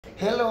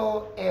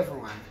Hello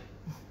everyone.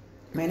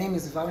 My name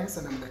is Valence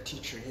and I'm the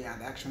teacher here at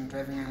the Action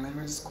Driving and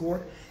Language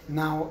School,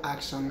 now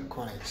Action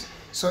College.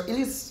 So it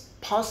is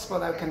possible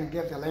that you can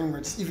get the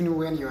language even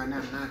when you are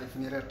not native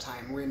in other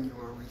time, when you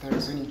are with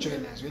us, when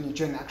you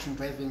join Action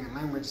Driving and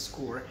Language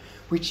School,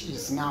 which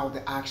is now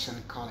the Action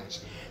College.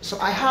 So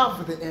I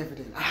have the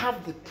evidence, I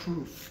have the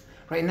proof.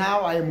 Right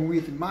now I am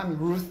with Mommy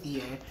Ruth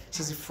here.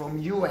 She's from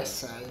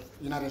USA,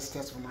 United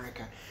States of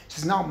America.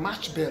 She's now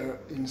much better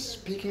in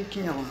speaking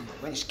Kinyarwanda.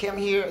 When she came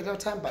here at that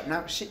time, but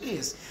now she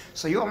is.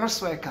 So you are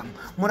most welcome.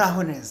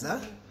 Muraho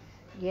neza?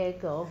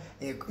 Yego.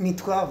 Yego.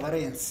 Nitwa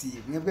Valence.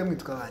 Mwebwe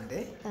mwitwa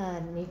bande?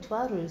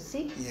 Nitwa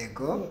Rusi.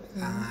 Yego.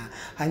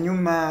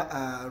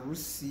 Hanyuma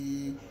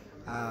Rusi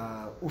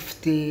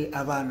ufite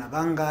abana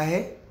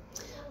bangahe?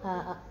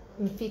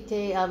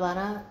 Mfite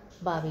abana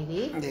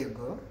babiri.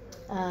 Yego.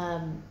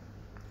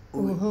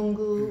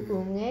 Umuhungu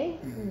umwe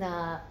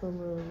na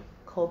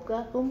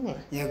umukobwa umwe.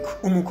 Yego.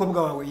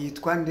 Umukobwa wawe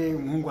yitwa nde?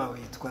 Umuhungu wawe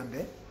yitwa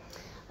nde?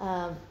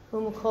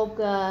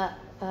 Umukobwa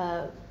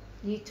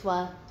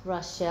yitwa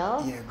Rachel.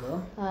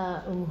 Yego.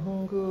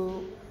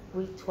 Umuhungu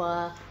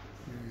witwa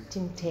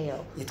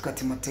Timoteo. Yitwa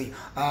Timoteo.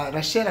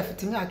 Rachel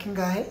afite imyaka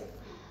ingahe?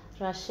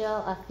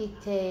 Rachel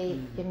afite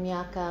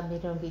imyaka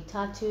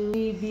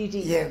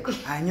 32. Yego.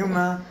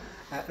 Hanyuma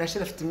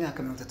Rachel afite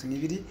imyaka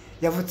 32.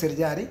 Yavutse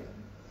ryari?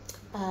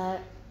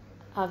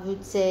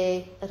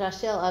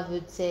 Rachel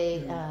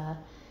avutse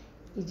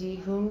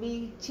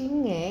igihumbi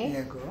kimwe.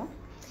 Yego.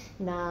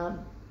 Na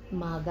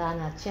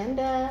magana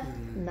cyenda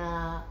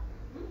na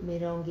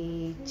mirongo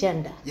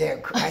icyenda.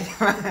 Yego.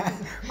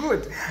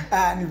 Good.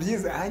 Ni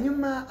byiza.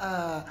 Hanyuma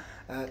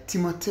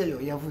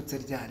Timoteo yavutse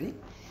ryari?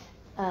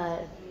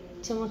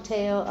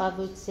 Timoteo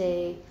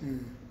avutse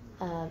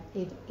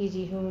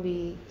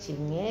igihumbi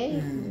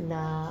kimwe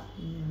na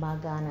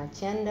magana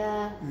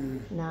cyenda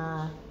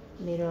na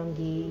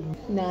mirongo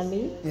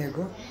inani.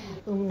 Yego.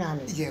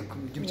 Umunani. Yego.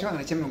 Igihumbi kimwe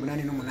magana cyenda mirongo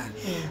inani n'umunani.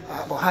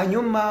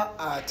 Hanyuma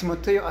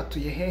Timoteo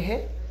atuye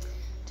hehe?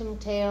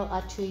 Timoteo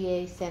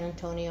atuye San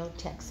Antonio,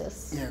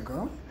 Texas.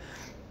 Yego.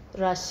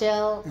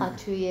 Rachel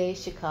atuye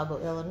Chicago,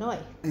 Illinois.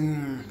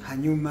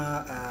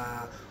 Hanyuma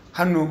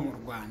hano mu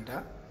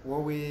Rwanda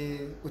wowe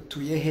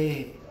utuye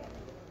hehe?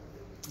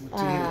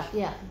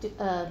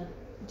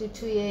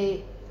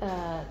 Dutuye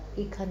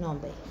i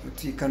Kanombe.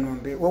 Utuye i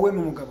Kanombe. Wowe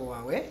n'umugabo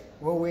wawe?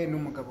 Wowe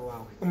n'umugabo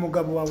wawe.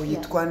 Umugabo wawe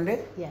yitwa nde?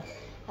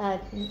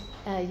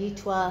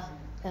 Yitwa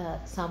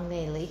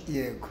Samuel.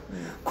 Yego.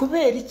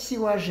 Kubera iki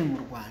waje mu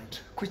Rwanda?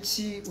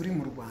 Kuki uri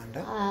mu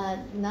Rwanda?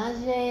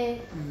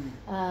 Naje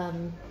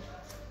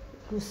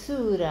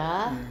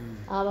gusura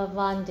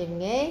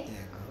abavandimwe.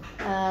 Yego.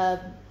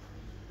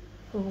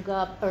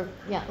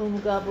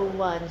 Umugabo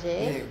wanje.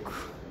 Yego.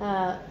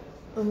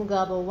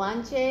 Umugabo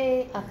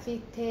wanje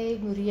afite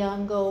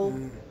umuryango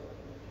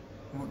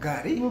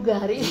mugari.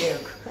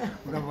 Yego.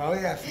 Umugabo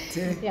wawe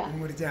afite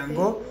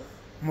umuryango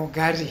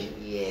mugari.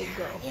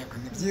 Yego. Yego,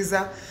 ni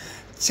byiza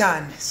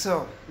cyane.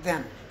 So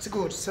then it's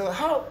good. So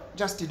how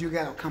just did you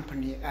get a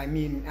company? I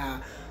mean,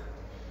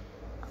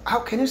 how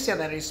can you say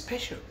that it's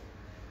special?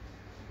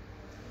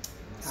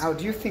 How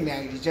do you think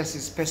that it's just a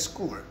special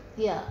school?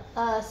 Yeah.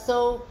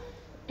 So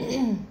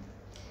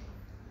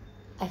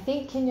I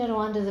think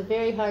Kinyarwanda is a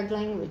very hard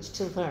language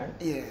to learn.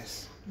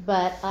 Yes.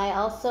 But I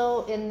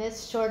also, in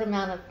this short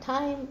amount of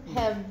time,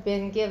 have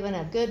been given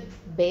a good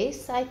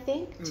base, I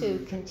think,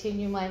 to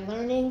continue my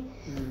learning.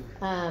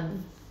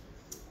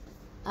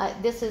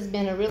 This has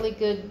been a really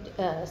good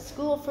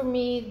school for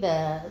me.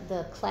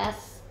 The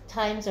class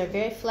times are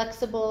very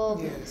flexible.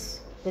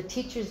 Yes. The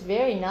teacher's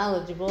very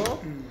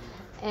knowledgeable.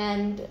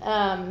 And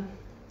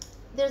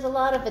there's a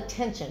lot of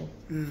attention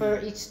for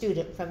each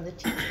student from the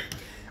teacher.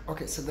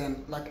 Okay, so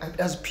then, like,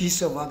 as a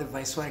piece of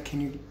advice, what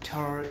can you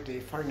tell the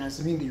foreigners,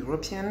 I mean the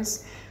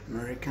Europeans,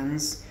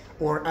 Americans,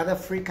 or other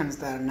Africans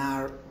that are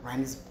now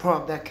running this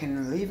program that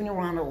can live in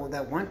Rwanda or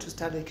that want to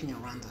study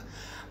Kinyarwanda?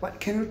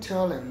 What can you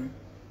tell them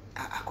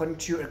according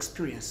to your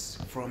experience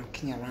from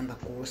Kinyarwanda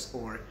course,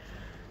 or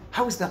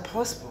how is that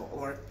possible,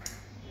 or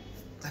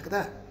like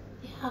that?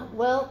 Yeah,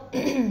 well,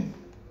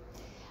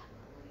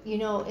 you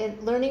know,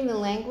 learning the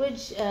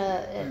language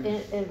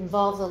it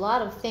involves a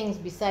lot of things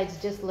besides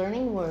just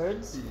learning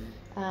words.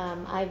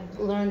 I've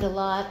learned a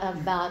lot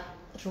about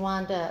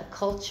Rwanda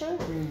culture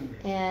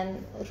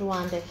and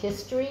Rwanda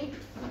history,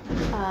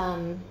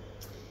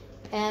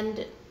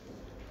 and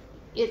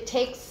it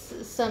takes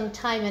some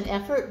time and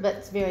effort, but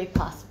it's very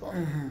possible.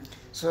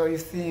 So you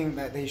think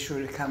that they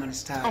should come and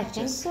start? I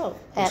think so.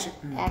 At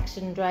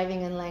Action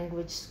Driving and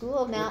Language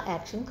School, now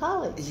Action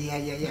College.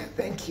 Yeah.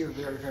 Thank you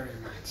very, very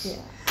much.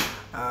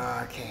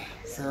 Yeah. Okay.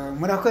 So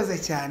murakoze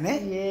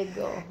cyane.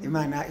 Yego.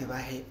 Imana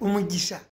ibahe umugisha.